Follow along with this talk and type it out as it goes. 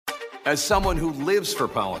As someone who lives for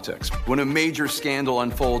politics, when a major scandal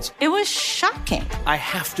unfolds, it was shocking. I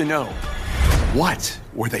have to know, what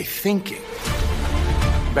were they thinking?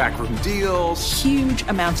 Backroom deals, huge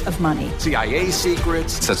amounts of money, CIA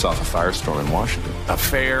secrets, sets off a firestorm in Washington,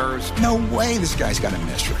 affairs. No way this guy's got a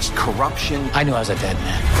mistress. Corruption. I knew I was a dead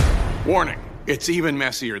man. Warning, it's even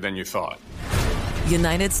messier than you thought.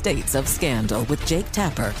 United States of Scandal with Jake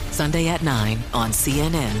Tapper, Sunday at 9 on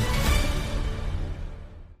CNN.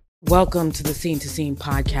 Welcome to the Scene to Scene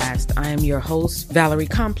podcast. I am your host, Valerie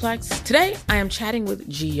Complex. Today, I am chatting with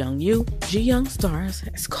Ji Young Yoo. Ji Young stars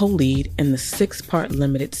as co-lead in the 6-part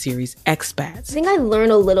limited series Expats. I think I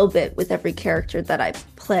learn a little bit with every character that I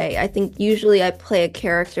play. I think usually I play a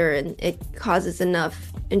character and it causes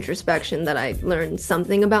enough introspection that I learn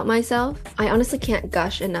something about myself. I honestly can't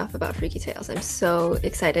gush enough about Freaky Tales. I'm so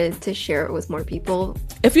excited to share it with more people.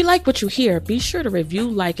 If you like what you hear, be sure to review,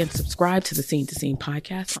 like, and subscribe to the Scene to Scene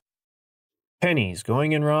podcast. Pennies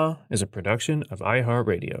Going in Raw is a production of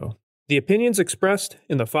iHeartRadio. The opinions expressed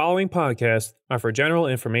in the following podcast are for general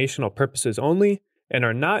informational purposes only and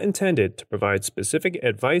are not intended to provide specific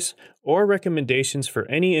advice or recommendations for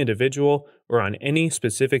any individual or on any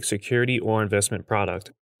specific security or investment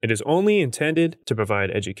product. It is only intended to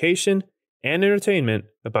provide education and entertainment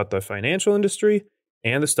about the financial industry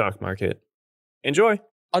and the stock market. Enjoy!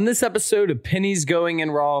 On this episode of Pennies Going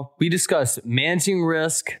in Raw, we discuss managing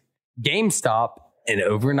risk, GameStop, and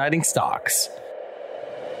overnighting stocks.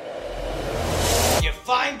 You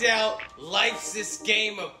find out life's this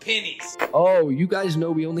game of pennies. Oh, you guys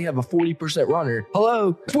know we only have a 40% runner.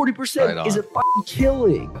 Hello, 40% is a fucking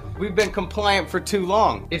killing. We've been compliant for too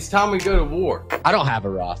long. It's time we go to war. I don't have a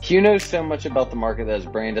Roth. Q knows so much about the market that his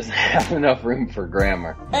brain doesn't have enough room for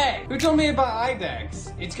grammar. Hey, who told me about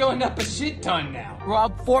IDEX? It's going up a shit ton now. We're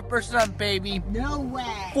up 4%, baby. No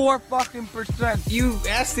way. 4 fucking %. You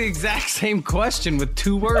asked the exact same question with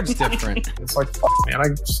 2 words different. It's like, man, I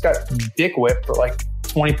just got dick whipped for like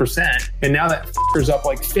 20%, and now that f***er's up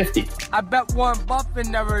like 50. I bet Warren Buffett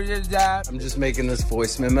never did that. I'm just making this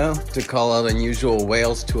voice memo to call out unusual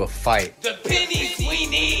whales to a fight. The pennies we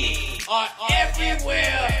need are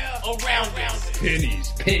everywhere around us.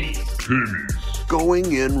 Pennies.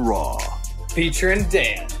 Going in Raw. Featuring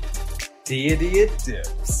Dan, Deity of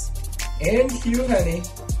Dips, And Hugh Henny.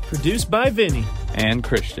 Produced by Vinny and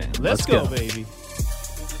Christian. Let's go, baby.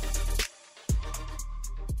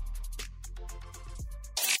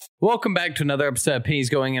 Welcome back to another episode of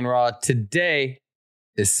Pennies Going in Raw. Today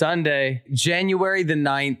is Sunday, January the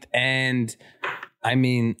 9th. And I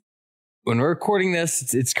mean, when we're recording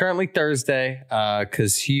this, it's currently Thursday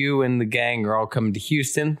because Hugh and the gang are all coming to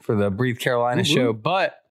Houston for the Breathe Carolina show.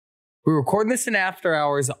 But we're recording this in after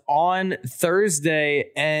hours on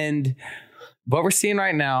Thursday. And what we're seeing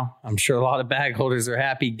right now, I'm sure a lot of bag holders are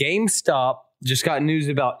happy. GameStop just got news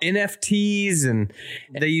about NFTs, and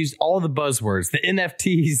they used all the buzzwords, the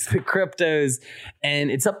NFTs, the cryptos,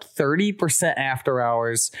 and it's up 30% after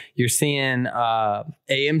hours. You're seeing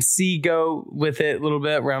AMC go with it a little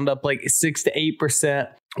bit, round up like 6 to 8%.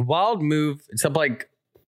 Wild move. It's up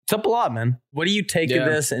a lot, man. What do you take of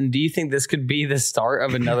this? And do you think this could be the start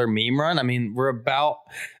of another meme run? I mean, we're about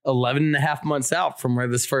 11 and a half months out from where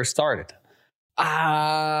this first started.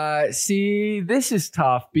 See, this is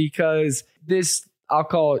tough because this, I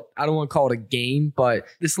don't want to call it a game, but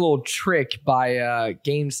this little trick by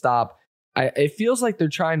GameStop, it feels like they're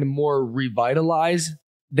trying to more revitalize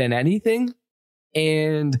than anything.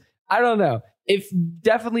 And I don't know. It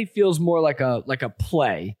definitely feels more like a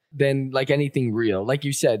play than like anything real. Like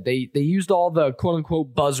you said, they used all the quote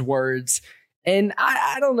unquote buzzwords. And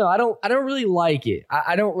I don't know. I don't really like it.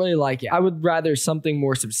 I don't really like it. I would rather something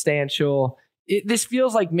more substantial. This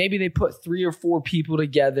feels like maybe they put 3 or 4 people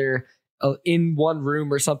together in one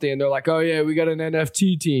room or something, and they're like, "Oh yeah, we got an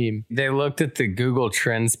NFT team." They looked at the Google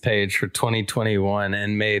Trends page for 2021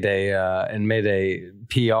 and made a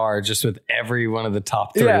PR just with every one of the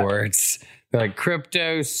top 3 words, like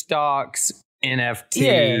crypto, stocks,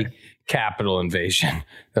 NFT, capital invasion.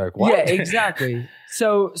 They're like, what? Yeah, exactly.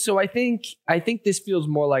 So I think this feels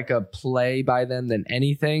more like a play by them than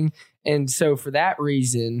anything. And so for that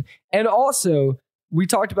reason, and also we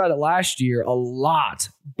talked about it last year a lot,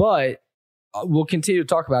 but we'll continue to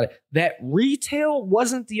talk about it, that retail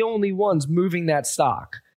wasn't the only ones moving that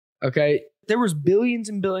stock. Okay. There was billions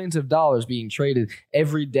and billions of dollars being traded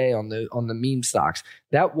every day on the meme stocks.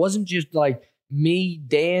 That wasn't just like me,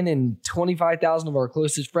 Dan, and 25,000 of our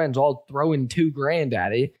closest friends all throwing $2,000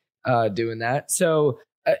 at it, doing that. So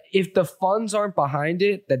if the funds aren't behind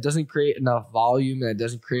it, that doesn't create enough volume and it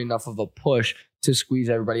doesn't create enough of a push to squeeze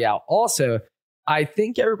everybody out. Also, I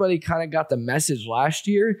think everybody kind of got the message last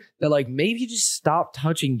year that like maybe just stop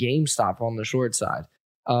touching GameStop on the short side.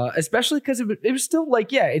 Especially because it was still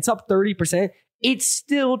like, yeah, it's up 30%. It's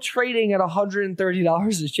still trading at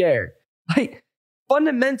 $130 a share. Like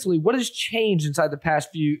fundamentally, what has changed inside the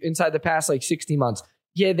past like 60 months?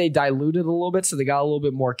 Yeah, they diluted a little bit, so they got a little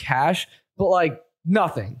bit more cash, but like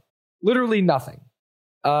nothing, literally nothing.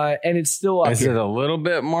 And it's still up. Is it a little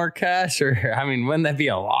bit more cash, or I mean, wouldn't that be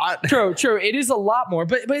a lot? True. It is a lot more,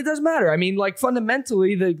 but it doesn't matter. I mean, like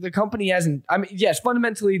fundamentally, the company hasn't. I mean, yes,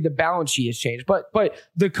 fundamentally the balance sheet has changed, but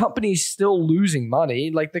the company's still losing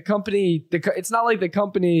money. Like the company, it's not like the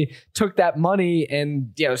company took that money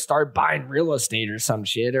and started buying real estate or some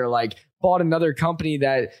shit, or like bought another company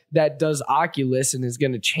that does Oculus and is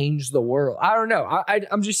going to change the world. I don't know.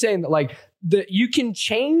 I'm just saying that like. You can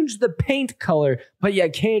change the paint color, but you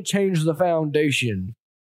can't change the foundation.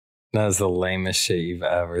 That's the lamest shit you've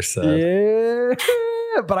ever said.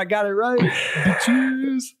 Yeah, but I got it right.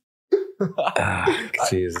 Bitches.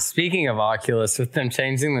 Jesus. Speaking of Oculus, with them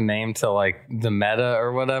changing the name to like the Meta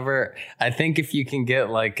or whatever, I think if you can get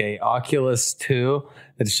like a Oculus 2,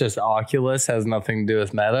 it's just Oculus, has nothing to do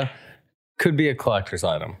with Meta, could be a collector's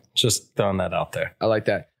item. Just throwing that out there. I like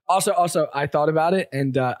that. Also, I thought about it,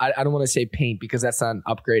 and I don't want to say paint because that's not an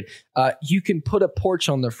upgrade. You can put a porch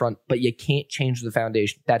on the front, but you can't change the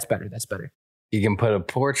foundation. That's better. You can put a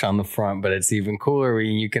porch on the front, but it's even cooler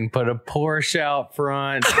when you can put a Porsche out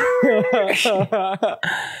front.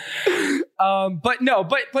 But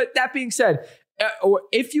that being said,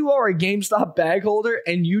 if you are a GameStop bag holder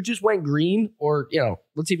and you just went green, or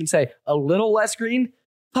let's even say a little less green,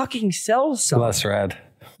 fucking sell some. Less red.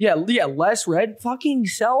 Yeah, less red. Fucking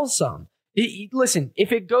sell some. Listen,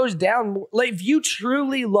 if it goes down, like if you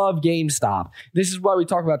truly love GameStop, this is why we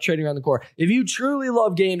talk about trading around the core. If you truly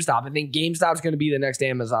love GameStop and think GameStop's going to be the next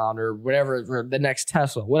Amazon or whatever, or the next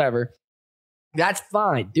Tesla, whatever, that's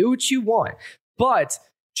fine. Do what you want. But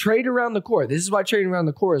trade around the core. This is why trading around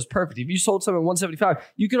the core is perfect. If you sold something at 175,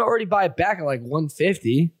 you can already buy it back at like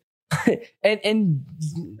 150. and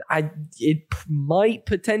it might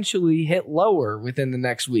potentially hit lower within the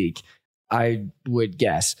next week. I would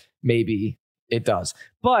guess maybe it does.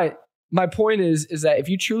 But my point is that if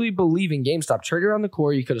you truly believe in GameStop, trade around the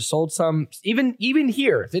core. You could have sold some, even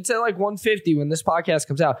here. If it's at like 150 when this podcast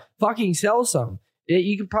comes out, fucking sell some.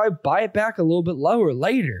 You can probably buy it back a little bit lower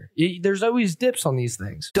later. There's always dips on these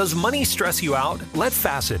things. Does money stress you out? Let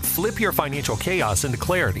Facet flip your financial chaos into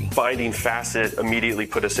clarity. Finding Facet immediately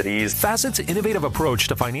put us at ease. Facet's innovative approach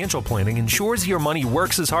to financial planning ensures your money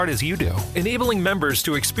works as hard as you do, enabling members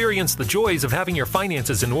to experience the joys of having your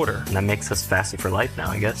finances in order. And that makes us Facet for life now,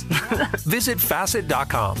 I guess. Visit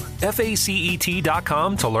Facet.com,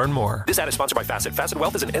 FACET.com to learn more. This ad is sponsored by Facet. Facet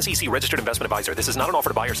Wealth is an SEC registered investment advisor. This is not an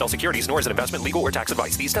offer to buy or sell securities, nor is it investment, legal, or tax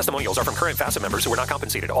advice. These testimonials are from current Facet members who are not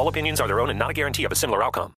compensated. All opinions are their own and not a guarantee of a similar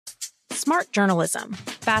outcome. Smart journalism.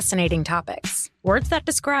 Fascinating topics. Words that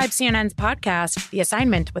describe CNN's podcast, The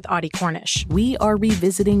Assignment with Audie Cornish. We are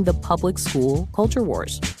revisiting the public school culture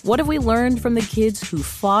wars. What have we learned from the kids who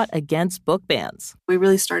fought against book bans? We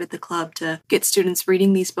really started the club to get students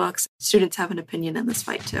reading these books. Students have an opinion in this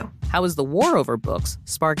fight, too. How has the war over books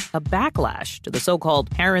sparked a backlash to the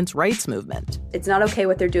so-called parents' rights movement? It's not okay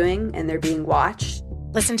what they're doing, and they're being watched.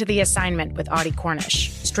 Listen to The Assignment with Audie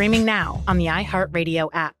Cornish, streaming now on the iHeartRadio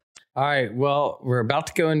app. All right, well, we're about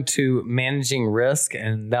to go into managing risk,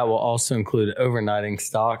 and that will also include overnighting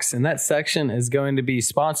stocks. And that section is going to be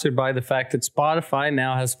sponsored by the fact that Spotify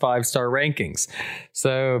now has 5-star rankings.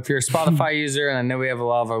 So if you're a Spotify user, and I know we have a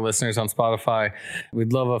lot of our listeners on Spotify,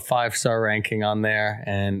 we'd love a 5-star ranking on there,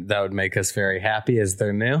 and that would make us very happy as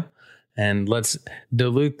they're new. And let's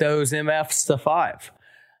dilute those MFs to 5.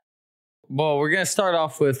 Well, we're going to start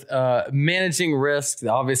off with managing risk.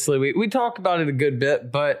 Obviously, we talk about it a good bit,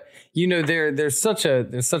 but there's such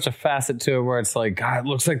a facet to it where it's like, God, it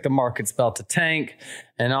looks like the market's about to tank,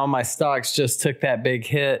 and all my stocks just took that big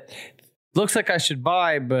hit. Looks like I should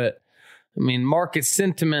buy, but I mean, market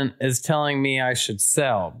sentiment is telling me I should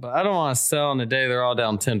sell, but I don't want to sell on a day they're all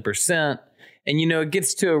down 10%. And it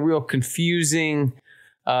gets to a real confusing,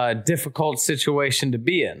 difficult situation to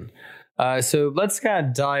be in. So let's kind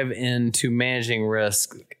of dive into managing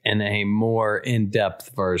risk in a more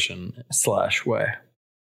in-depth version / way.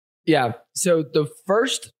 Yeah. So the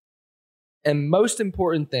first and most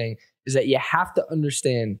important thing is that you have to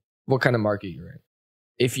understand what kind of market you're in.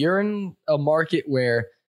 If you're in a market where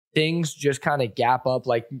things just kind of gap up,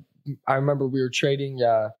 like I remember we were trading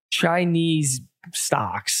Chinese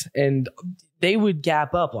stocks, and they would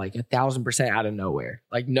gap up like 1,000% out of nowhere.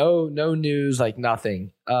 Like no news, like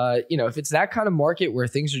nothing. If it's that kind of market where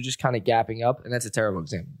things are just kind of gapping up, and that's a terrible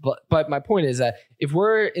example. But my point is that if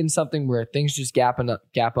we're in something where things just gap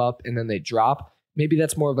up and then they drop, maybe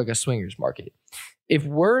that's more of like a swingers market. If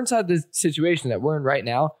we're inside the situation that we're in right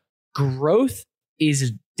now, growth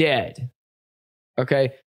is dead.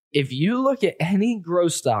 Okay. If you look at any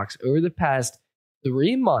growth stocks over the past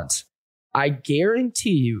 3 months, I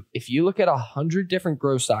guarantee you, if you look at 100 different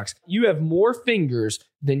growth stocks, you have more fingers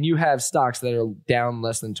than you have stocks that are down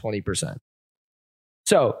less than 20%.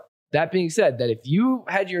 So that being said, that if you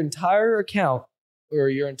had your entire account or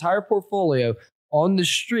your entire portfolio on the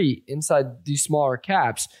street inside these smaller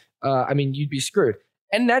caps, you'd be screwed.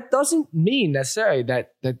 And that doesn't mean necessarily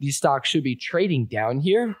that these stocks should be trading down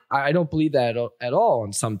here. I don't believe that at all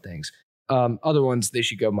on some things. Other ones, they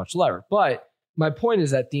should go much lower. But my point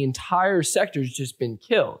is that the entire sector has just been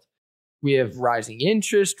killed. We have rising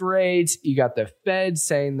interest rates. You got the Fed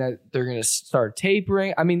saying that they're going to start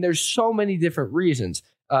tapering. I mean, there's so many different reasons.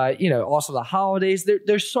 Also the holidays.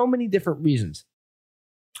 There's so many different reasons.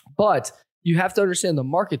 But you have to understand the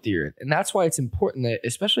market theory. And that's why it's important that,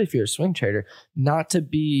 especially if you're a swing trader, not to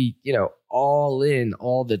be, all in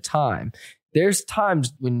all the time. There's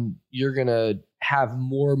times when you're going to have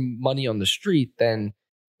more money on the street than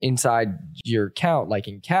inside your account, like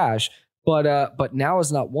in cash. But now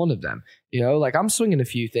is not one of them. Like I'm swinging a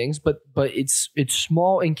few things, but it's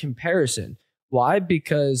small in comparison. Why?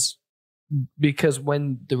 Because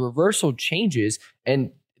when the reversal changes, and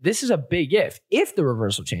this is a big if the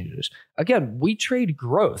reversal changes, again, we trade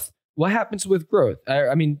growth. What happens with growth?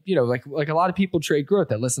 Like a lot of people trade growth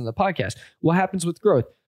that listen to the podcast. What happens with growth?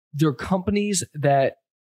 They're companies that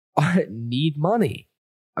need money.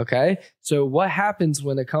 Okay. So what happens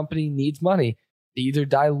when a company needs money? They either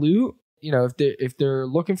dilute, if they're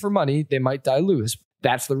looking for money, they might dilute.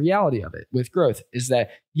 That's the reality of it with growth, is that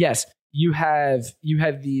yes, you have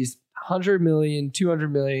these $100 million, $200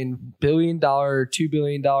 million, $1 billion, $2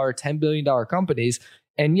 billion, $10 billion companies.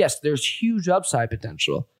 And yes, there's huge upside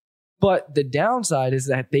potential. But the downside is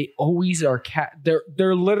that they always are,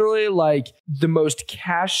 they're literally like the most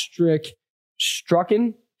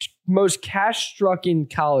most cash-stricken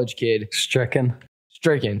college kid.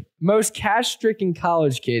 Stricken. Most cash-stricken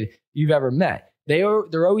college kid you've ever met.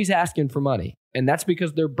 They're always asking for money. And that's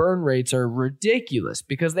because their burn rates are ridiculous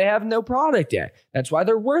because they have no product yet. That's why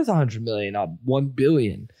they're worth $100 million, not $1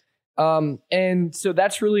 billion. And so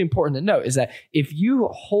that's really important to note, is that if you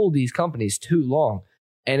hold these companies too long,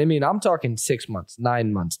 and I'm talking 6 months,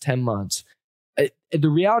 9 months, 10 months, the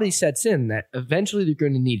reality sets in that eventually they're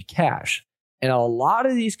going to need cash. And a lot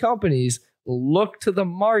of these companies look to the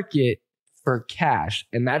market for cash.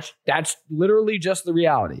 And that's literally just the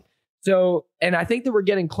reality. So, and I think that we're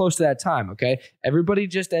getting close to that time. Okay. Everybody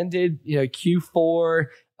just ended, Q4.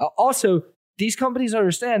 Also, these companies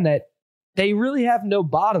understand that they really have no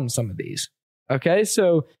bottom, some of these. Okay.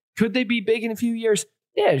 So could they be big in a few years?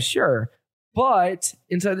 Yeah, sure. But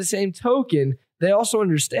inside the same token, they also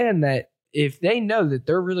understand that if they know that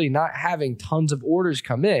they're really not having tons of orders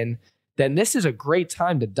come in, then this is a great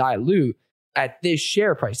time to dilute at this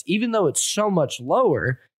share price, even though it's so much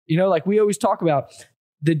lower. Like we always talk about,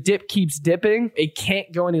 the dip keeps dipping. It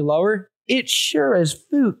can't go any lower. It sure as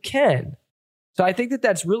food can. So I think that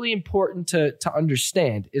that's really important to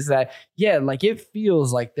understand, is that, yeah, like it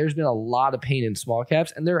feels like there's been a lot of pain in small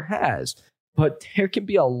caps, and there has, but there can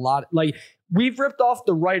be a lot, like we've ripped off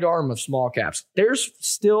the right arm of small caps. There's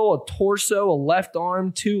still a torso, a left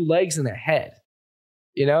arm, 2 legs, and a head.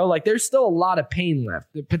 Like there's still a lot of pain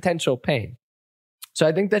left, the potential pain. So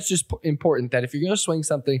I think that's just important, that if you're going to swing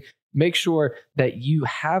something, make sure that you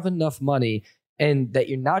have enough money and that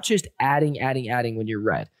you're not just adding when you're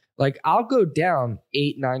red. Like I'll go down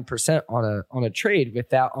 8-9% on a trade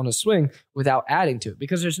on a swing without adding to it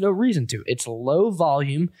because there's no reason to. It's low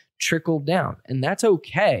volume, trickle down, and that's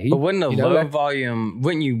okay. But wouldn't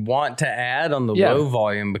you want to add on the low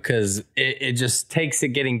volume, because it just takes it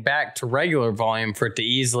getting back to regular volume for it to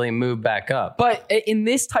easily move back up? But in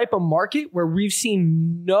this type of market where we've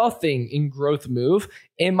seen nothing in growth move,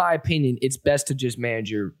 in my opinion, it's best to just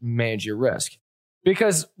manage your risk,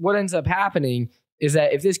 because what ends up happening is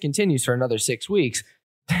that if this continues for another 6 weeks,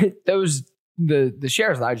 the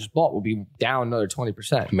shares that I just bought will be down another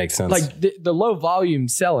 20%. Makes sense. Like the low volume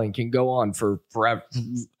selling can go on for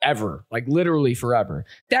forever, like literally forever.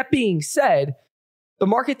 That being said, the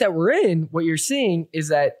market that we're in, what you're seeing is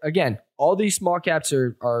that, again, all these small caps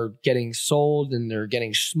are getting sold and they're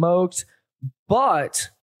getting smoked. But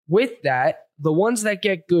with that, the ones that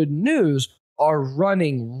get good news are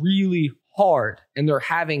running really hard and they're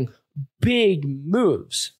having big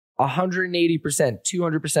moves, 180%,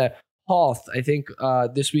 200%. Hoth, I think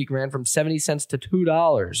this week ran from 70 cents to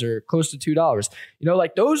 $2 or close to $2.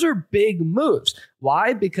 Like those are big moves.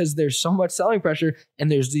 Why? Because there's so much selling pressure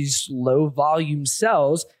and there's these low volume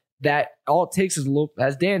sells that all it takes is,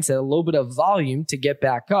 as Dan said, a little bit of volume to get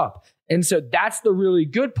back up. And so that's the really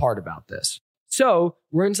good part about this. So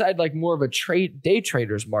we're inside like more of a day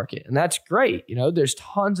traders market, and that's great. There's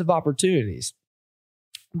tons of opportunities.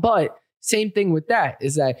 But same thing with that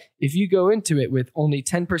is that if you go into it with only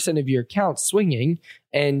 10% of your account swinging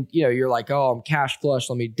and, you're like, oh, I'm cash flush,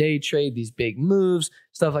 let me day trade these big moves,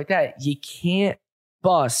 stuff like that. You can't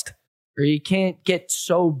bust or you can't get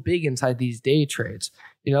so big inside these day trades.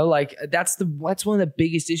 That's one of the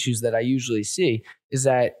biggest issues that I usually see is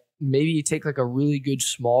that maybe you take like a really good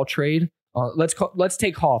small trade. Let's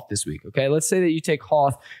take Hoth this week. Okay. Let's say that you take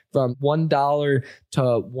Hoth from $1 to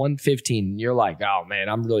 $1.15 and you're like, oh man,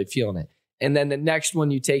 I'm really feeling it. And then the next one,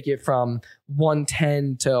 you take it from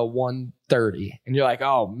 $1.10 to $1.30 and you're like,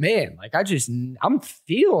 oh man, like I'm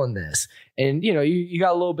feeling this. And you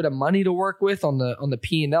got a little bit of money to work with on the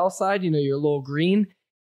P&L side, you're a little green.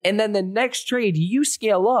 And then the next trade, you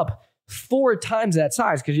scale up 4 times that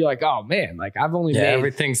size because you're like, oh man, like I've only made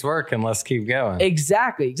everything's working. Let's keep going.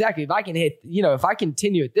 Exactly. If I can hit, if I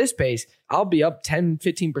continue at this pace, I'll be up 10,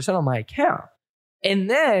 15% on my account. And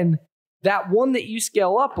then that one that you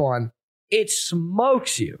scale up on, it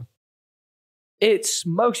smokes you.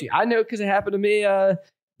 I know because it happened to me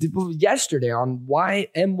yesterday on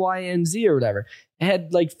MYNZ or whatever. It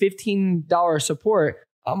had like $15 support.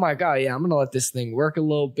 I'm like, oh yeah, I'm going to let this thing work a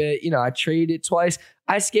little bit. I traded it twice.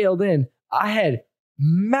 I scaled in. I had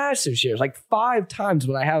massive shares, like 5 times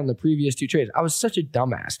what I had on the previous 2 trades. I was such a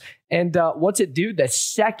dumbass. And what's it do? The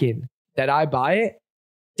second that I buy it,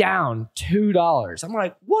 down $2. I'm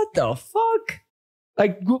like, what the fuck?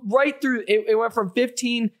 Like right through, it went from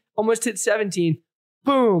 15, almost hit 17,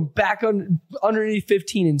 boom, back underneath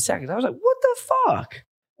 15 in seconds. I was like, what the fuck?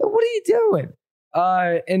 What are you doing?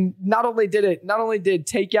 And not only did it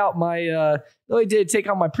take out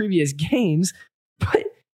my previous gains, but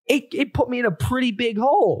it put me in a pretty big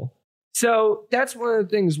hole. So that's one of the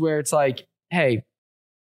things where it's like, hey,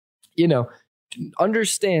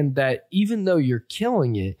 understand that even though you're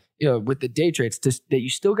killing it, with the day trades, that you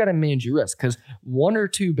still got to manage your risk because 1 or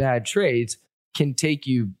 2 bad trades can take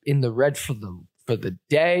you in the red for the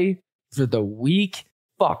day, for the week.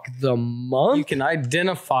 Fuck, the month. You can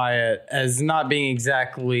identify it as not being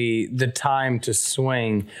exactly the time to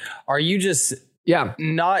swing. Are you just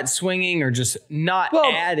not swinging or just not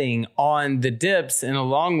adding on the dips? And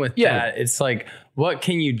along with that, it's like, what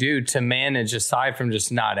can you do to manage aside from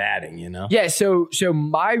just not adding, Yeah. So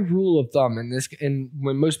my rule of thumb in this, and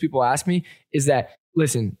when most people ask me, is that,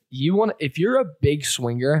 listen, if you're a big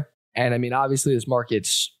swinger, and I mean, obviously this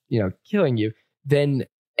market's, killing you, then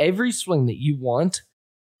every swing that you want,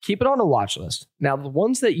 keep it on a watch list. Now, the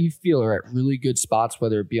ones that you feel are at really good spots,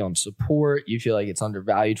 whether it be on support, you feel like it's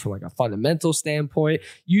undervalued from like a fundamental standpoint,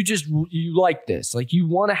 you like this, like you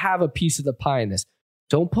want to have a piece of the pie in this.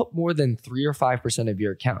 Don't put more than 3 or 5% of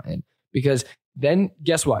your account in, because then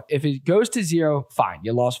guess what? If it goes to 0, fine,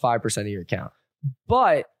 you lost 5% of your account.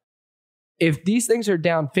 But if these things are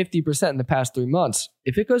down 50% in the past 3 months,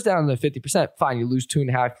 if it goes down to 50%, fine, you lose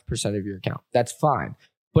 2.5% of your account. That's fine.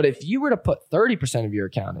 But if you were to put 30% of your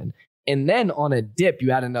account in, and then on a dip,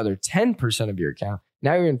 you add another 10% of your account,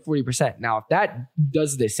 now you're in 40%. Now, if that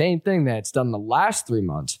does the same thing that it's done the last 3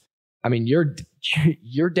 months, I mean, you're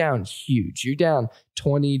down huge. You're down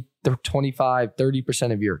 20, 25,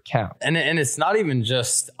 30% of your account. And it's not even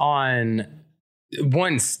just on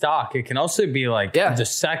one stock. It can also be like the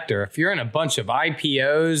sector. If you're in a bunch of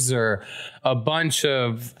IPOs or a bunch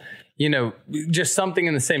of, just something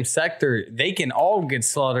in the same sector, they can all get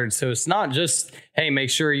slaughtered. So it's not just, hey, make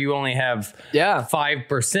sure you only have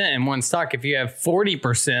 5% in one stock. If you have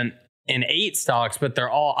 40% in 8 stocks, but they're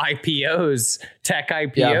all IPOs, tech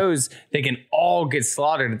IPOs, they can all get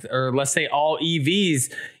slaughtered. Or let's say all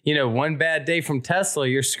EVs, one bad day from Tesla,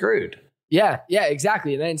 you're screwed. Yeah,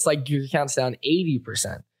 exactly. And then it's like your account's down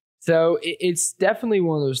 80%. So it's definitely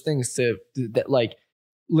one of those things that like,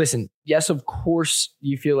 listen, yes, of course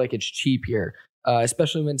you feel like it's cheap here,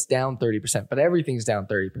 especially when it's down 30%, but everything's down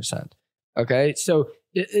 30%. Okay. So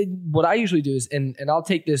what I usually do is, and I'll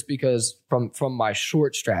take this because from my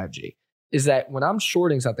short strategy, is that when I'm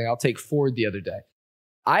shorting something, I'll take Ford the other day.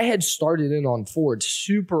 I had started in on Ford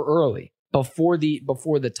super early before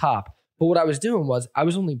the top. But what I was doing was I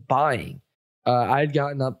was only buying. I had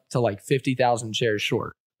gotten up to like 50,000 shares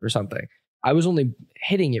short or something. I was only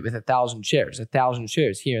hitting it with 1,000 shares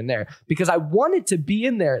here and there, because I wanted to be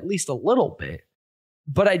in there at least a little bit,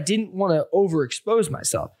 but I didn't want to overexpose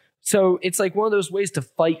myself. So it's like one of those ways to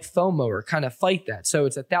fight FOMO, or kind of fight that. So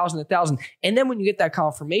it's 1,000. And then when you get that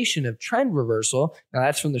confirmation of trend reversal, now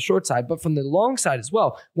that's from the short side, but from the long side as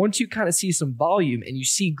well, once you kind of see some volume and you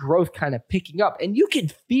see growth kind of picking up, and you can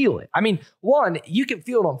feel it. I mean, one, you can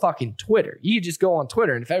feel it on fucking Twitter. You can just go on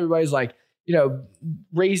Twitter, and if everybody's like,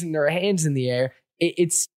 raising their hands in the air,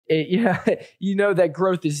 you know that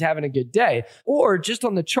growth is having a good day. Or just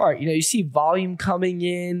on the chart, you see volume coming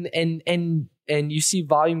in and you see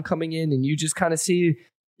volume coming in, and you just kind of see,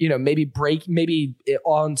 maybe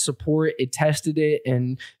on support, it tested it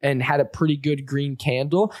and had a pretty good green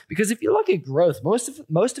candle. Because if you look at growth, most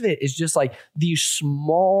of it is just like these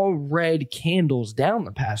small red candles down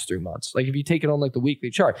the past 3 months. Like if you take it on like the weekly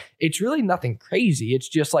chart, it's really nothing crazy. It's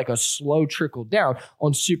just like a slow trickle down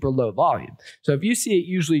on super low volume. So if you see it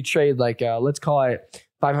usually trade like, let's call it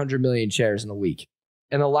 500 million shares in a week.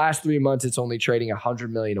 In the last 3 months, it's only trading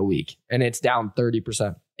 100 million a week, and it's down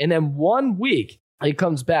 30%. And then 1 week, it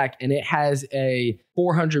comes back and it has a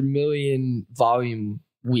 400 million volume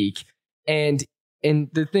week. And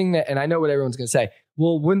the thing and I know what everyone's going to say,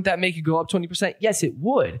 well, wouldn't that make it go up 20%? Yes, it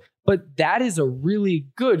would. But that is a really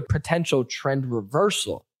good potential trend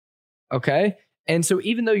reversal. Okay. And so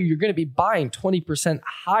even though you're going to be buying 20%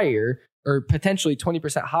 higher, or potentially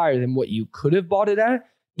 20% higher than what you could have bought it at,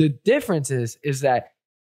 the difference is that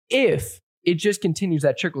if it just continues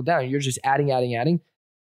that trickle down, you're just adding,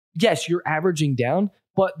 yes, you're averaging down,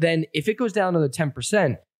 but then if it goes down to the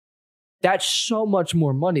 10%, that's so much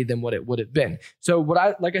more money than what it would have been. So what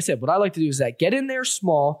I like to do is that get in there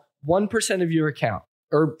small, 1% of your account,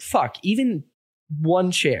 or even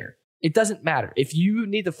 1 share. It doesn't matter. If you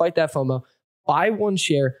need to fight that FOMO, buy 1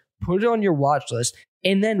 share, put it on your watch list,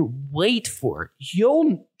 and then wait for it.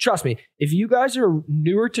 You'll trust me. If you guys are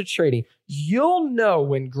newer to trading, you'll know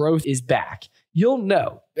when growth is back. You'll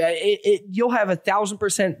know. You'll have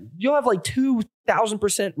 1,000%. You'll have like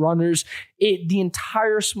 2,000% runners. The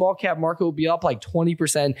entire small cap market will be up like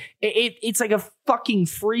 20%. It's like a fucking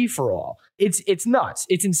free for all. It's nuts.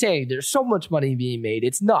 It's insane. There's so much money being made.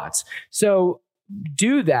 It's nuts. So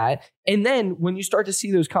do that, and then when you start to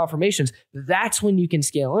see those confirmations, that's when you can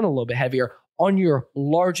scale in a little bit heavier on your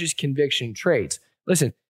largest conviction trades.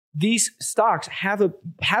 Listen, these stocks have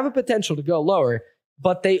a potential to go lower,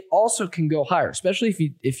 but they also can go higher,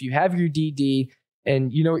 especially if you have your DD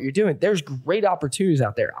and you know what you're doing. There's great opportunities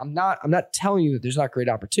out there. I'm not telling you that there's not great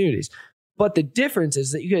opportunities, but the difference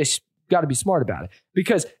is that you guys got to be smart about it,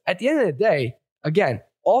 because at the end of the day, again,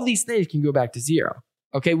 all these things can go back to zero.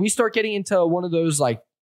 Okay, we start getting into one of those like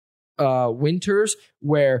winters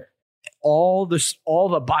where all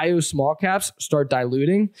the bio small caps start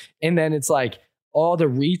diluting, and then it's like all the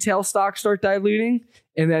retail stocks start diluting,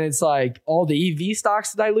 and then it's like all the EV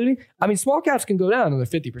stocks diluting. I mean, small caps can go down another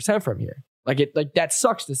 50% from here. Like that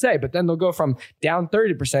sucks to say, but then they'll go from down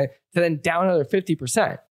 30% to then down another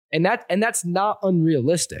 50%, and that's not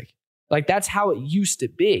unrealistic. Like that's how it used to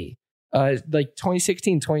be. Like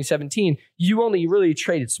 2016, 2017, you only really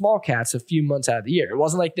traded small caps a few months out of the year. It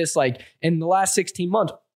wasn't like this, like in the last 16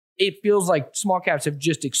 months, it feels like small caps have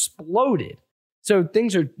just exploded. So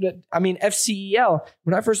things are, FCEL,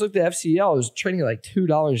 when I first looked at FCEL, it was trading at like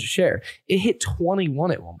 $2 a share. It hit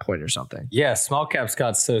 21 at one point or something. Yeah, small caps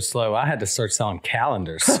got so slow, I had to start selling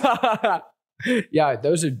calendars. Yeah,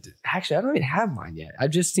 those are actually, I don't even have mine yet.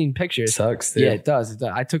 I've just seen pictures. Sucks, dude. Yeah, it does.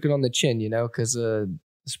 I took it on the chin, because the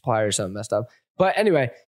supplier or something messed up. But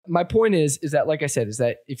anyway, my point is that, like I said, is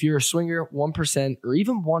that if you're a swinger, 1% or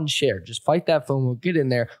even 1 share, just fight that FOMO, get in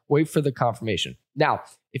there, wait for the confirmation. Now,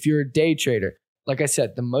 if you're a day trader, like I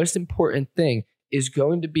said, the most important thing is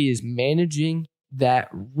going to be managing that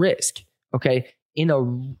risk. Okay. In a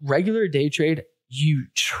regular day trade, you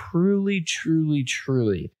truly, truly,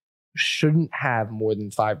 truly shouldn't have more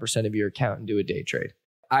than 5% of your account and do a day trade.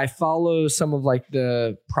 I follow some of like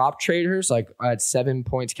the prop traders, like at 7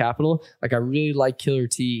 Points Capital. Like I really like Killer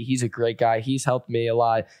T. He's a great guy. He's helped me a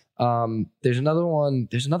lot. There's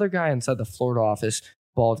another guy inside the Florida office,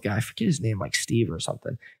 bald guy. I forget his name, like Steve or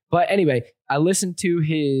something. But anyway, I listened to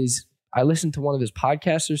one of his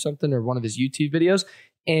podcasts or something, or one of his YouTube videos.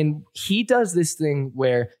 And he does this thing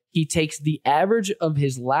where he takes the average of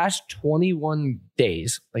his last 21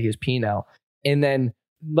 days, like his P&L, and then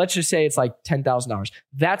let's just say it's like $10,000.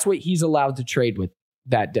 That's what he's allowed to trade with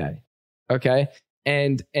that day. Okay.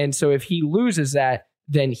 And so if he loses that,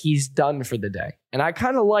 then he's done for the day. And I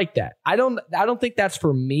kind of like that. I don't think that's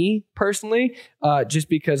for me personally, just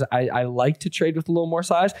because I like to trade with a little more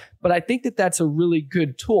size. But I think that that's a really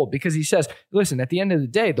good tool because he says, listen, at the end of the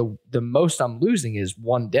day, the most I'm losing is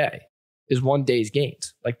 1 day, is 1 day's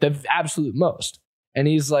gains, like the absolute most. And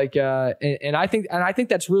he's like, and I think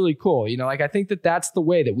that's really cool. You know, like I think that that's the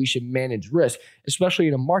way that we should manage risk, especially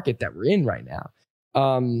in a market that we're in right now.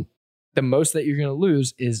 The most that you're going to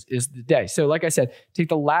lose is the day. So like I said, take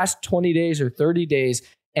the last 20 days or 30 days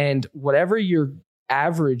and whatever your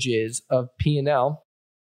average is of P&L,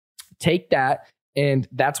 take that and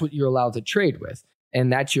that's what you're allowed to trade with.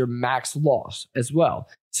 And that's your max loss as well.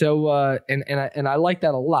 So, and I like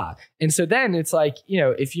that a lot. And so then it's like, you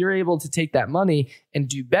know, if you're able to take that money and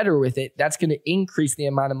do better with it, that's going to increase the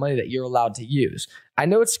amount of money that you're allowed to use. I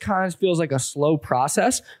know it's kind of feels like a slow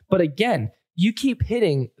process, but again, you keep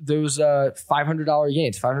hitting those $500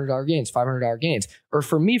 gains, $500 gains, $500 gains. Or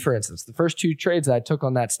for me, for instance, the first 2 trades that I took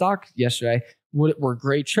on that stock yesterday were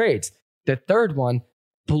great trades. The third one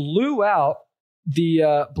blew out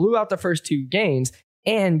the first 2 gains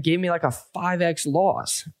and gave me like a 5x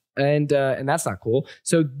loss. And that's not cool.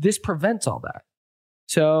 So this prevents all that.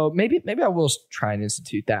 So maybe I will try and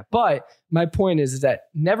institute that. But my point is that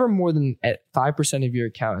never more than at 5% of your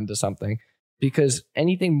account into something. Because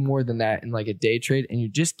anything more than that in like a day trade, and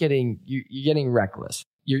you're getting reckless.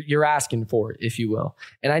 You're asking for it, if you will.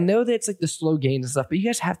 And I know that it's like the slow gains and stuff, but you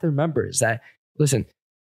guys have to remember is that, listen,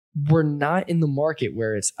 we're not in the market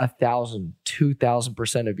where it's 1,000,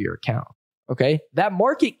 2,000% of your account. Okay, that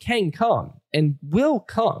market can come and will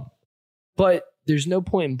come, but there's no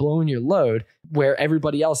point in blowing your load where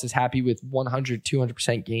everybody else is happy with 100,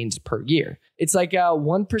 200% gains per year. It's like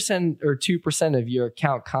 1% or 2% of your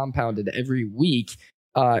account compounded every week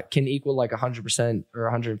can equal like 100%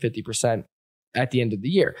 or 150% at the end of the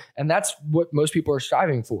year. And that's what most people are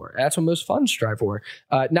striving for. That's what most funds strive for.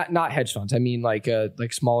 Not hedge funds. I mean like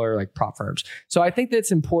smaller like prop firms. So I think that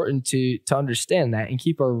it's important to understand that and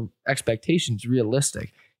keep our expectations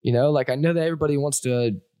realistic. You know, like I know that everybody wants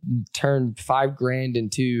to turn $5,000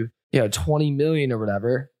 into, 20 million or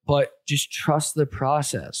whatever, but just trust the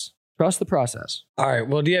process. Trust the process. All right.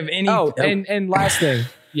 Well, do you have any? And last thing.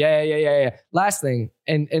 Yeah. Last thing.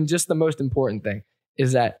 And just the most important thing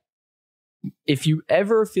is that if you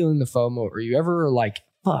ever feeling the FOMO or you ever are like,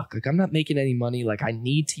 fuck, like I'm not making any money, like I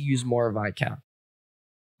need to use more of my account.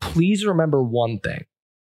 Please remember one thing.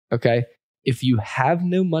 Okay. If you have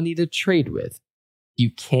no money to trade with, you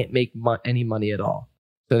can't make any money at all.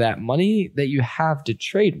 So that money that you have to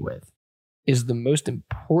trade with is the most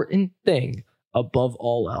important thing above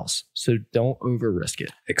all else. So don't over risk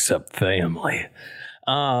it. Except family.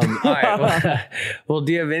 All right. Well,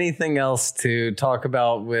 do you have anything else to talk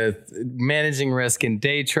about with managing risk in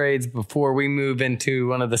day trades before we move into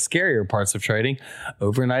one of the scarier parts of trading,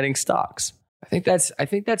 overnighting stocks? I think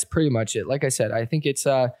that's pretty much it. Like I said, I think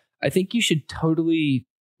you should totally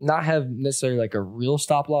not have necessarily like a real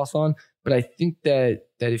stop loss on, but I think that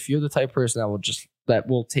if you're the type of person that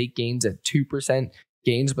will take gains at 2%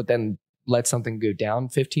 gains, but then let something go down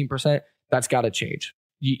 15%, that's got to change.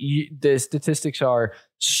 The statistics are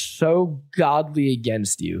so godly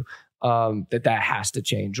against you that has to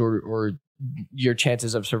change, or your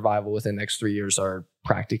chances of survival within the next 3 years are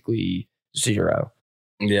practically zero.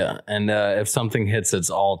 Yeah. And if something hits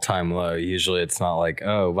its all-time low, usually it's not like,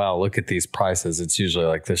 oh, wow, look at these prices. It's usually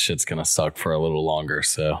like this shit's going to suck for a little longer.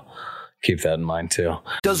 So keep that in mind too.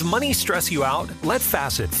 Does money stress you out? Let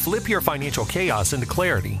Facet flip your financial chaos into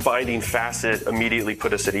clarity. Finding Facet immediately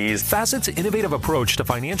put us at ease. Facet's innovative approach to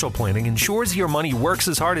financial planning ensures your money works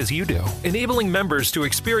as hard as you do, enabling members to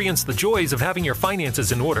experience the joys of having your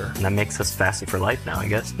finances in order. And that makes us Facet for life now, I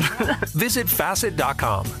guess. Visit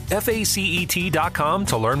Facet.com, FACET.com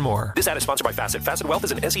to learn more. This ad is sponsored by Facet. Facet Wealth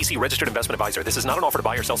is an SEC registered investment advisor. This is not an offer to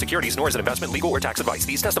buy or sell securities, nor is it investment, legal, or tax advice.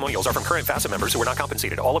 These testimonials are from current Facet members who are not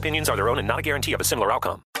compensated. All opinions are their own and not a guarantee of a similar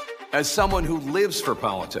outcome. As someone who lives for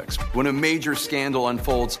politics, when a major scandal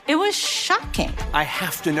unfolds, It was shocking. I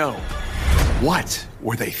have to know, what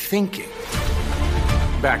were they thinking?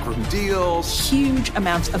 Backroom deals, Huge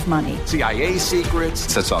amounts of money. CIA secrets,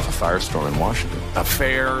 Sets off a firestorm in Washington.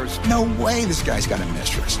 affairs, No way this guy's got a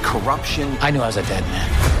mistress. corruption. I knew I was a dead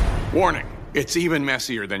man. Warning, it's even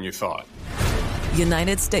messier than you thought.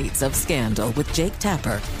 United States of Scandal with Jake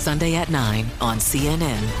Tapper, Sunday at 9 on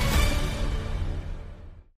CNN.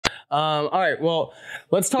 All right. Well,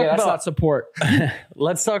 let's talk That's about not support.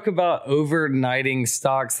 let's talk about overnighting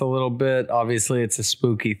stocks a little bit. Obviously, it's a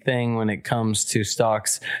spooky thing when it comes to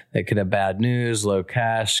stocks that could have bad news, low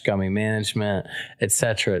cash, scummy management, et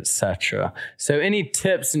cetera, et cetera. So any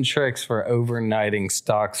tips and tricks for overnighting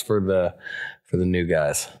stocks for for the new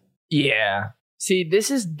guys? Yeah. See, this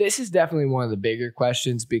is definitely one of the bigger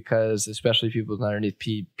questions because especially people underneath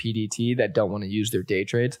PDT that don't want to use their day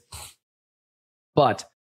trades. But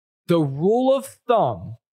the rule of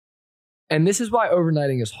thumb, and this is why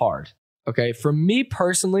overnighting is hard. Okay. For me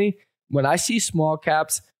personally, when I see small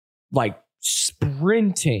caps like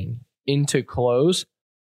sprinting into close,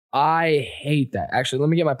 I hate that. Actually, let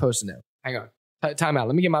me get my post-it note. Hang on. Time out.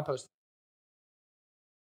 Let me get my post-it.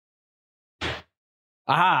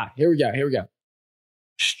 Aha. Here we go.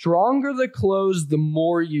 Stronger the close, the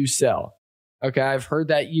more you sell. Okay. I've heard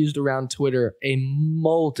that used around Twitter a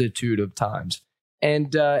multitude of times.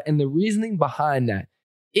 And the reasoning behind that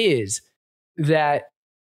is that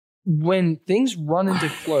when things run into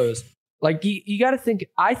close, like you got to think,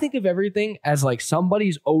 I think of everything as like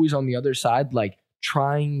somebody's always on the other side, like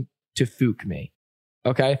trying to fook me.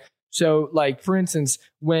 Okay. So like, for instance,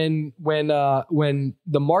 when the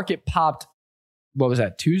market popped, what was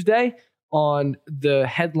that, Tuesday, on the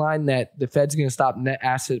headline that the Fed's going to stop net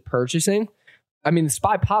asset purchasing. I mean, the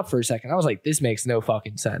SPY popped for a second. I was like, this makes no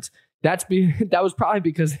fucking sense. That was probably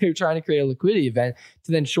because they were trying to create a liquidity event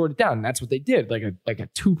to then short it down. And that's what they did, like a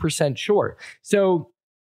 2% short. So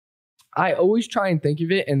I always try and think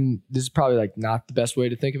of it, and this is probably like not the best way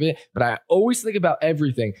to think of it, but I always think about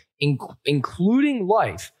everything, including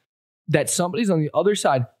life, that somebody's on the other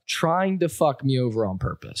side trying to fuck me over on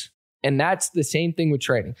purpose. And that's the same thing with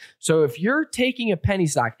trading. So if you're taking a penny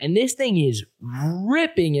stock and this thing is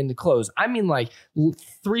ripping into close, I mean like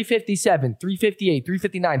 357, 358,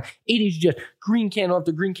 359, it is just green candle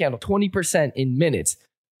after green candle, 20% in minutes.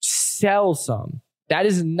 Sell some. That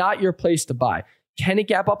is not your place to buy. Can it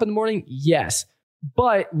gap up in the morning? Yes.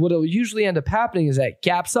 But what will usually end up happening is that it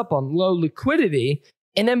gaps up on low liquidity,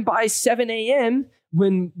 and then by 7 a.m.,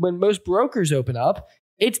 when most brokers open up,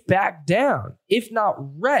 it's back down, if not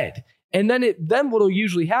red. And then what'll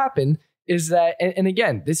usually happen is that, and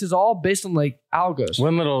again, this is all based on like algos.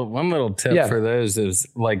 One little tip for those is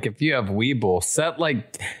like, if you have Webull, set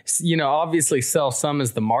like, obviously sell some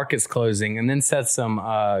as the market's closing, and then set some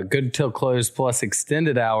good till close plus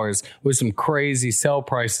extended hours with some crazy sell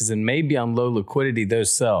prices, and maybe on low liquidity,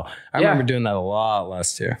 those sell. I remember doing that a lot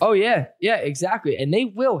last year. Oh yeah, exactly. And they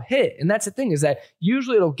will hit. And that's the thing, is that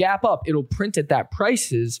usually it'll gap up, it'll print at that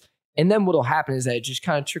prices. And then what'll happen is that it just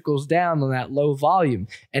kind of trickles down on that low volume,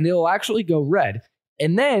 and it'll actually go red.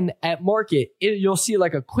 And then at market, you'll see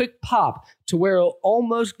like a quick pop to where it'll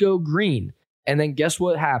almost go green. And then guess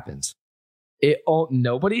what happens?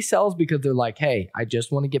 Nobody sells because they're like, hey, I just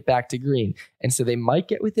want to get back to green. And so they might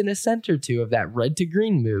get within a cent or two of that red to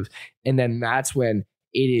green move. And then that's when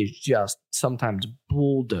it is just sometimes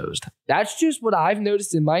bulldozed. That's just what I've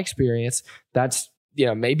noticed in my experience. That's,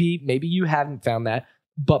 maybe you haven't found that.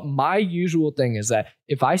 But my usual thing is that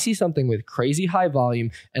if I see something with crazy high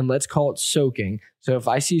volume, and let's call it soaking. So if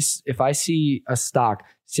I see a stock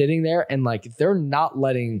sitting there and like they're not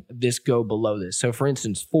letting this go below this. So for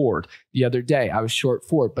instance, Ford, the other day I was short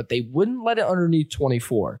Ford, but they wouldn't let it underneath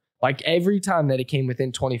 24. Like every time that it came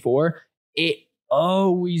within 24, it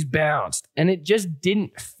always bounced, and it just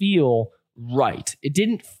didn't feel right. It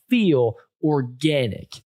didn't feel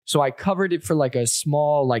organic. So I covered it for like a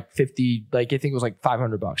small, like 50, like I think it was like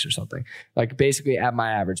 $500 or something, like basically at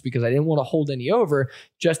my average, because I didn't want to hold any over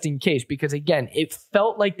just in case, because again, it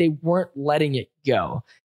felt like they weren't letting it go.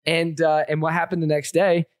 And what happened the next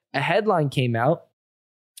day, a headline came out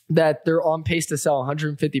that they're on pace to sell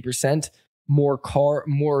 150%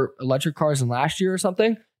 more electric cars than last year or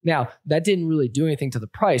something. Now that didn't really do anything to the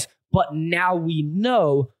price, but now we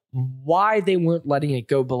know why they weren't letting it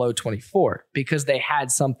go below 24, because they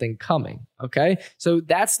had something coming. Okay. So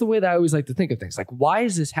that's the way that I always like to think of things. Like, why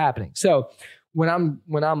is this happening? So when I'm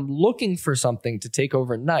looking for something to take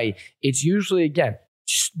overnight, it's usually, again,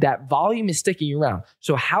 that volume is sticking around.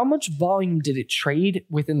 So how much volume did it trade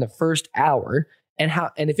within the first hour? And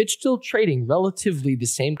if it's still trading relatively the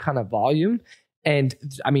same kind of volume, and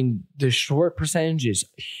I mean, the short percentage is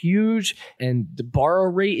huge and the borrow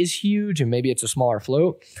rate is huge, and maybe it's a smaller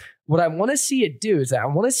float. What I want to see it do is that I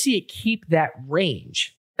want to see it keep that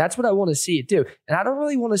range. That's what I want to see it do. And I don't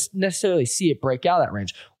really want to necessarily see it break out that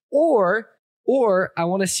range. Or I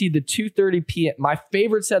want to see the 2:30 p.m. My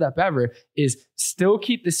favorite setup ever is still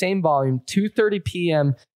keep the same volume, 2:30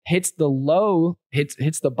 p.m. hits the low,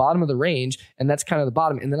 hits the bottom of the range, and that's kind of the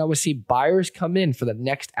bottom. And then I would see buyers come in for the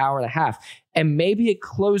next hour and a half, and maybe it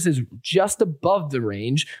closes just above the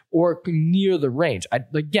range or near the range. I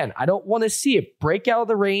don't want to see it break out of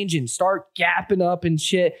the range and start gapping up and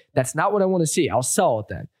shit. That's not what I want to see. I'll sell it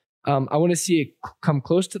then. I want to see it come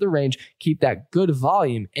close to the range, keep that good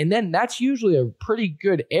volume. And then that's usually a pretty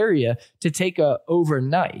good area to take a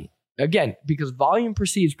overnight. Again, because volume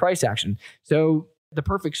precedes price action. So the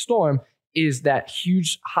perfect storm is that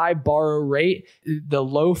huge high borrow rate, the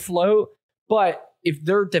low float. But if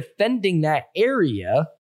they're defending that area,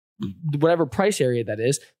 whatever price area that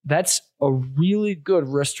is, that's a really good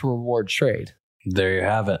risk to reward trade. There you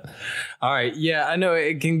have it. All right. Yeah, I know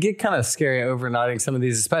it can get kind of scary overnighting some of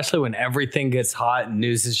these, especially when everything gets hot and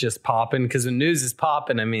news is just popping. Because when news is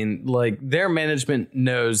popping, I mean, like their management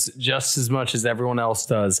knows just as much as everyone else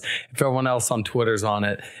does. If everyone else on Twitter's on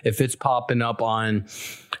it, if it's popping up on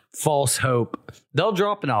false hope, they'll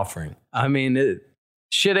drop an offering. I mean,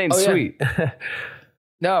 shit ain't sweet. Yeah.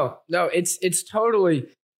 No, it's totally...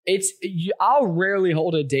 I'll rarely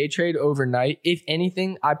hold a day trade overnight. If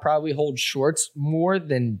anything, I probably hold shorts more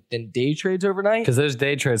than day trades overnight. Because those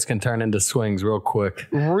day trades can turn into swings real quick.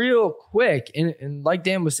 And like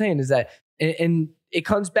Dan was saying, is that, and it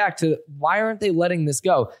comes back to why aren't they letting this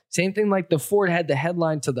go? Same thing like the Ford had the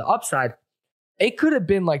headline to the upside. It could have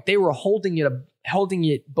been like they were holding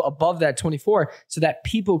it above that 24 so that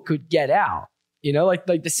people could get out. You know, like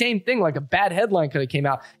the same thing, like a bad headline could have came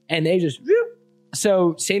out and they just...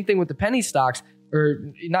 So same thing with the penny stocks, or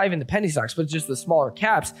not even the penny stocks, but just the smaller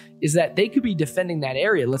caps, is that they could be defending that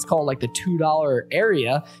area. Let's call it like the $2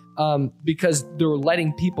 area, because they're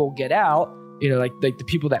letting people get out, you know, like the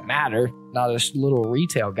people that matter, not just little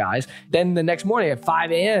retail guys. Then the next morning at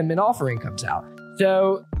 5 a.m. an offering comes out.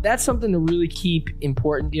 So that's something to really keep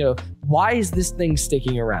important. You know, why is this thing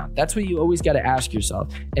sticking around? That's what you always got to ask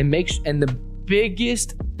yourself. And the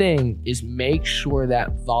biggest thing is make sure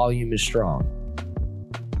that volume is strong.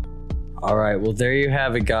 All right, well, there you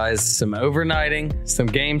have it, guys. Some overnighting, some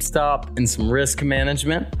GameStop, and some risk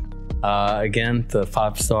management. Again, the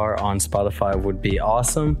 5-star on Spotify would be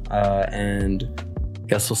awesome. And I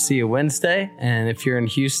guess we'll see you Wednesday. And if you're in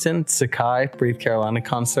Houston, Sakai, Breathe Carolina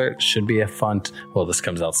concert should be a fun... Well, this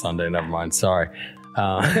comes out Sunday. Never mind. Sorry.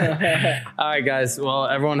 All right, guys. Well,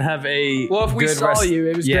 everyone have a if we saw you,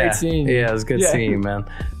 it was great seeing you. Yeah, it was good seeing you, man.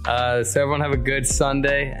 So everyone have a good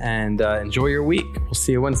Sunday and enjoy your week. We'll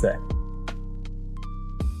see you Wednesday.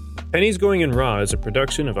 Pennies Going in Raw is a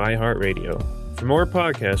production of iHeartRadio. For more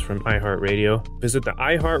podcasts from iHeartRadio, visit the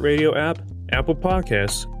iHeartRadio app, Apple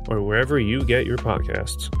Podcasts, or wherever you get your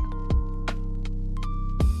podcasts.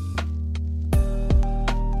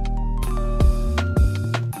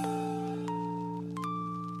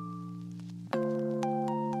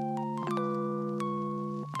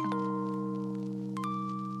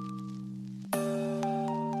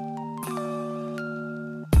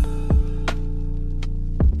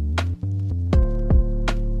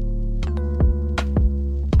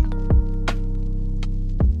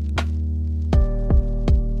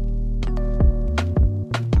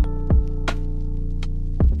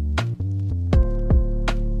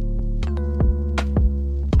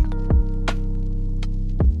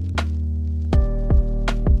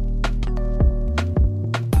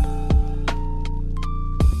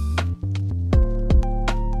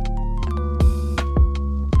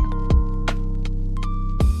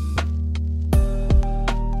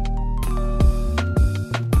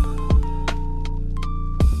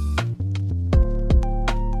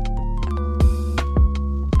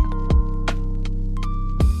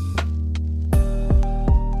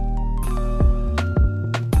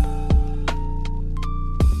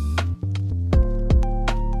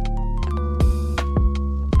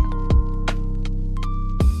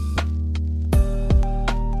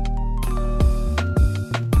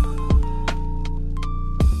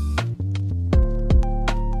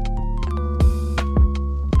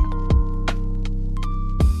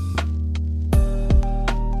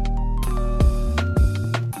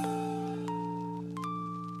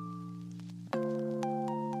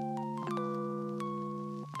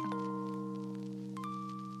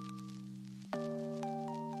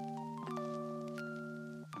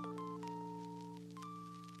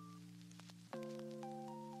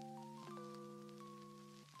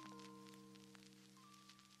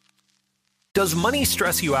 Does money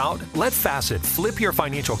stress you out? Let Facet flip your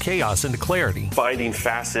financial chaos into clarity. Finding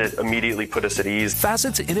Facet immediately put us at ease.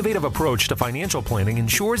 Facet's innovative approach to financial planning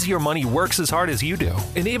ensures your money works as hard as you do,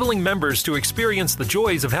 enabling members to experience the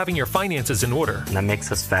joys of having your finances in order. And that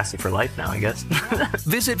makes us Facet for life now, I guess.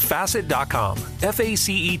 Visit Facet.com,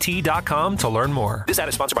 FACET.com to learn more. This ad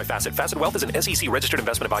is sponsored by Facet. Facet Wealth is an SEC registered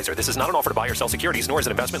investment advisor. This is not an offer to buy or sell securities, nor is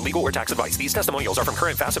it investment, legal, or tax advice. These testimonials are from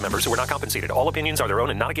current Facet members who are not compensated. All opinions are their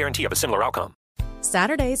own and not a guarantee of a similar outcome.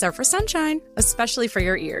 Saturdays are for sunshine, especially for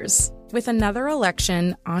your ears. With another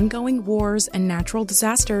election, ongoing wars, and natural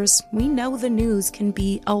disasters, we know the news can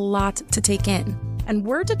be a lot to take in. And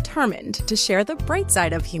we're determined to share the bright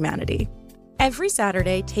side of humanity. Every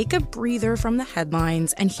Saturday, take a breather from the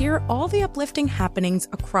headlines and hear all the uplifting happenings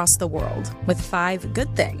across the world with 5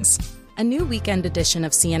 Good Things, a new weekend edition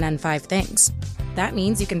of CNN 5 Things. That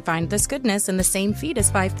means you can find this goodness in the same feed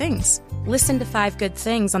as 5 Things. Listen to 5 Good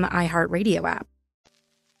Things on the iHeartRadio app,